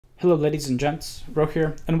Hello ladies and gents, Ro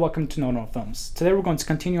here, and welcome to NOandROfilms. Today we're going to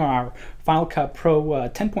continue our Final Cut Pro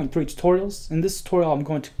 10.3 tutorials. In this tutorial I'm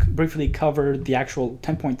going to briefly cover the actual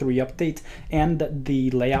 10.3 update and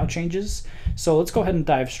the layout changes. So let's go ahead and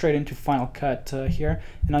dive straight into Final Cut here.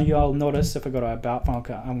 And now you all notice if I go to About Final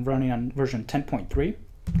Cut, I'm running on version 10.3.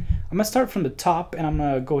 I'm going to start from the top and I'm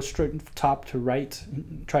going to go straight from top to right,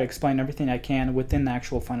 try to explain everything I can within the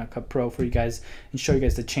actual Final Cut Pro for you guys and show you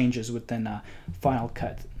guys the changes within Final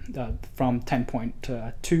Cut from 10.2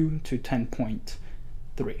 to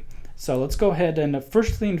 10.3. So let's go ahead and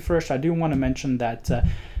first thing first, I do want to mention that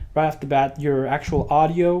right off the bat, your actual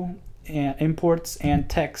audio and imports and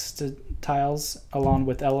text tiles along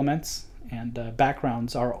with elements and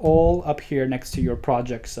backgrounds are all up here next to your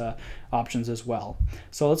project's options as well.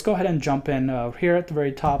 So let's go ahead and jump in. Here at the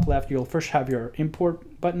very top left, you'll first have your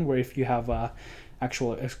import button, where if you have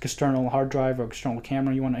actual external hard drive or external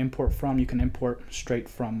camera you want to import from, you can import straight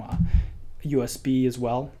from USB as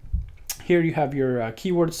well. Here you have your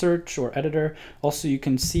keyword search or editor. Also, you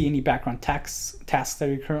can see any background tasks that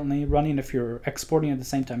you're currently running. If you're exporting at the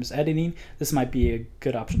same time as editing, this might be a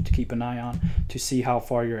good option to keep an eye on to see how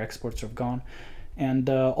far your exports have gone. And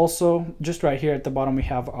also, just right here at the bottom, we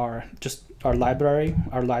have our library.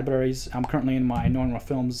 Our libraries. I'm currently in my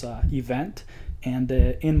NOandROfilms event and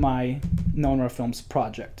in my NOandROfilms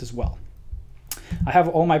project as well. I have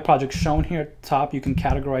all my projects shown here at the top. You can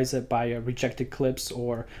categorize it by rejected clips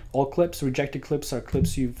or all clips. Rejected clips are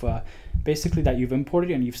clips you've basically that you've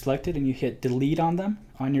imported and you've selected, and you hit delete on them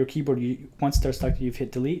on your keyboard. Once they're selected, you've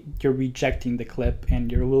hit delete. You're rejecting the clip,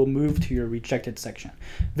 and you will move to your rejected section.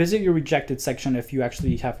 Visit your rejected section if you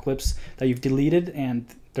actually have clips that you've deleted and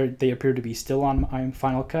they appear to be still on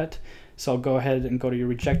Final Cut. So I'll go ahead and go to your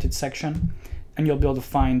rejected section, and you'll be able to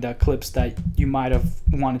find clips that you might have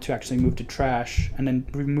wanted to actually move to trash, and then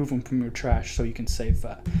remove them from your trash so you can save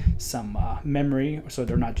some memory, so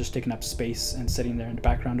they're not just taking up space and sitting there in the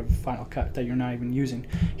background of Final Cut that you're not even using.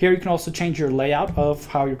 Here you can also change your layout of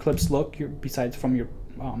how your clips look, besides from your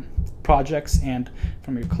projects and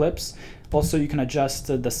from your clips. Also, you can adjust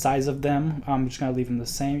the size of them. I'm just going to leave them the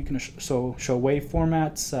same. You can show wave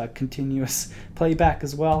formats, continuous playback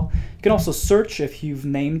as well. You can also search if you've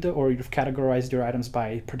named or you've categorized your items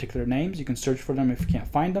by particular names. You can search for them if you can't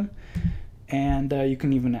find them. And you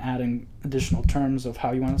can even add in additional terms of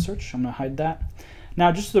how you want to search. I'm going to hide that. Now,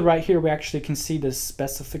 just to the right here, we actually can see the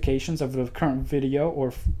specifications of the current video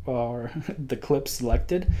or the clip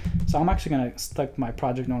selected. So I'm actually going to select my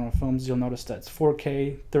project NOandROfilms. You'll notice that it's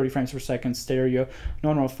 4K, 30 frames per second, stereo,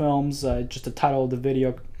 NOandROfilms, just the title of the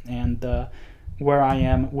video, and where I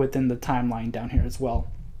am within the timeline down here as well,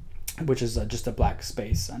 which is just a black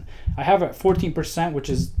space. And I have it at 14%, which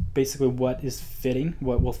is basically what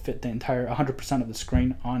will fit the entire 100% of the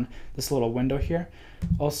screen on this little window here.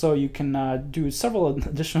 Also, you can do several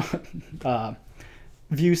additional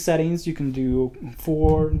view settings. You can do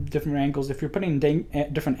 4 different angles. If you're putting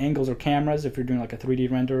different angles or cameras, if you're doing like a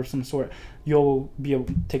 3D render of some sort, you'll be able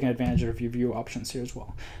to take advantage of your view options here as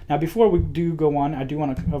well. Now, before we do go on, I do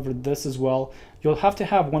want to cover this as well. You'll have to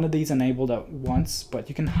have one of these enabled at once, but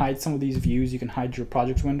you can hide some of these views. You can hide your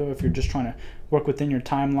projects window if you're just trying to work within your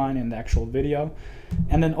timeline and the actual video.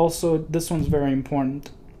 And then also, this one's very important.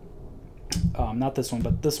 Not this one,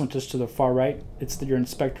 but this one just to the far right. It's your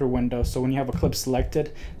inspector window. So when you have a clip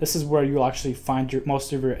selected, this is where you'll actually find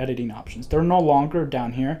most of your editing options. They're no longer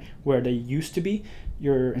down here where they used to be.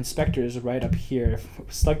 Your inspector is right up here. If you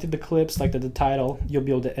selected the clip, selected the title, you'll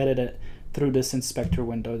be able to edit it through this inspector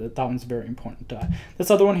window. That one's very important.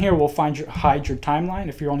 This other one here will hide your timeline.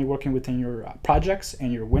 If you're only working within your projects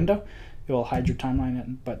and your window, it will hide your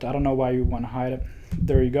timeline. But I don't know why you want to hide it.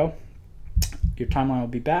 There you go. Your timeline will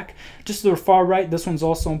be back. Just to the far right, this one's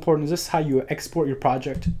also important. This is how you export your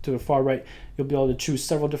project. To the far right, you'll be able to choose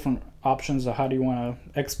several different options of how do you want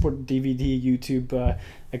to export DVD, YouTube,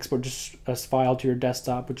 export just as file to your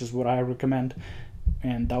desktop, which is what I recommend,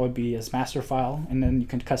 and that would be as master file, and then you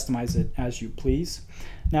can customize it as you please.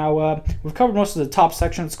 Now, we've covered most of the top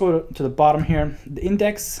section. Let's go to the bottom here. The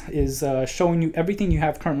index is showing you everything you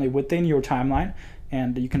have currently within your timeline,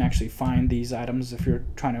 and you can actually find these items if you're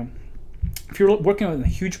working on a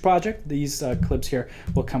huge project. These clips here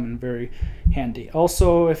will come in very handy.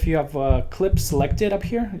 Also, if you have a clip selected up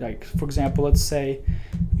here, like for example, let's say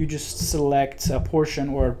you just select a portion,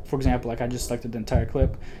 or for example, like I just selected the entire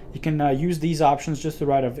clip, you can use these options just to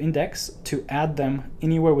the right of index to add them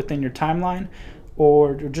anywhere within your timeline,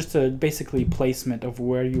 or just a basically placement of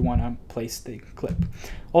where you want to place the clip.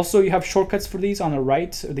 Also, you have shortcuts for these on the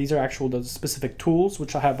right. These are the specific tools,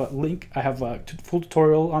 which I have a link. I have a full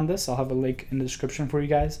tutorial on this. I'll have a link in the description for you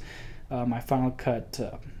guys. My Final Cut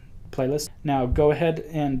playlist. Now go ahead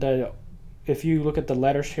and if you look at the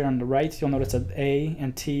letters here on the right, you'll notice that A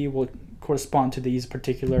and T will correspond to these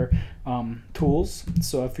particular tools.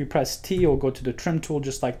 So if you press T, it'll go to the trim tool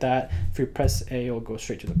just like that. If you press A, it'll go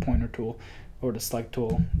straight to the pointer tool or the select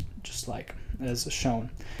tool, just like as shown.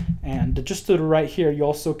 And just to the right here, you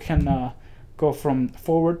also can go from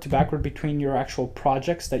forward to backward between your actual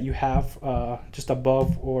projects that you have just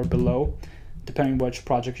above or below, depending which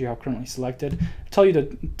project you have currently selected. I'll tell you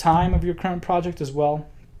the time of your current project as well.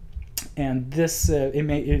 And this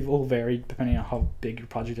it will vary depending on how big your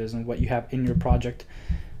project is and what you have in your project,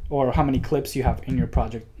 or how many clips you have in your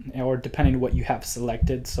project, or depending on what you have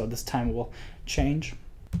selected. So this time will change.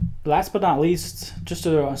 Last but not least, just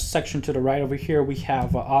a section to the right over here, we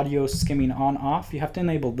have audio skimming on off. You have to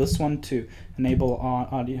enable this one to enable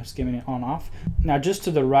audio skimming on off. Now just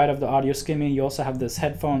to the right of the audio skimming, you also have this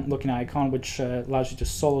headphone looking icon, which allows you to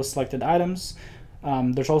solo selected items.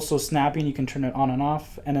 There's also snapping, you can turn it on and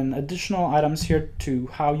off, and then additional items here to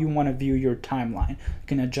how you want to view your timeline. You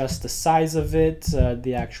can adjust the size of it,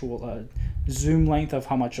 the actual zoom length of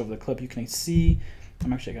how much of the clip you can see.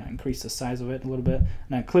 I'm actually going to increase the size of it a little bit. And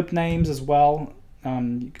then clip names as well.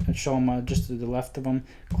 You can show them just to the left of them.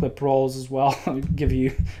 Clip roles as well. Give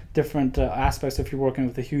you different aspects. If you're working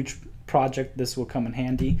with a huge project, this will come in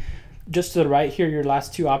handy. Just to the right here, your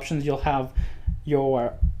last two options, you'll have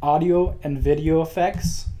your audio and video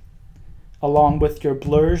effects, along with your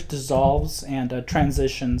blurs, dissolves, and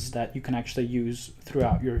transitions that you can actually use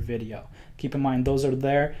throughout your video. Keep in mind those are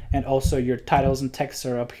there, and also your titles and text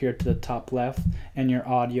are up here to the top left, and your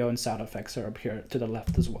audio and sound effects are up here to the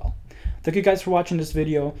left as well. Thank you guys for watching this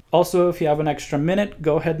video. Also, if you have an extra minute,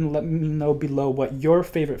 go ahead and let me know below what your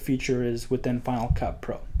favorite feature is within Final Cut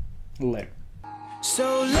Pro. Later.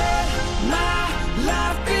 So let my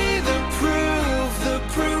life be the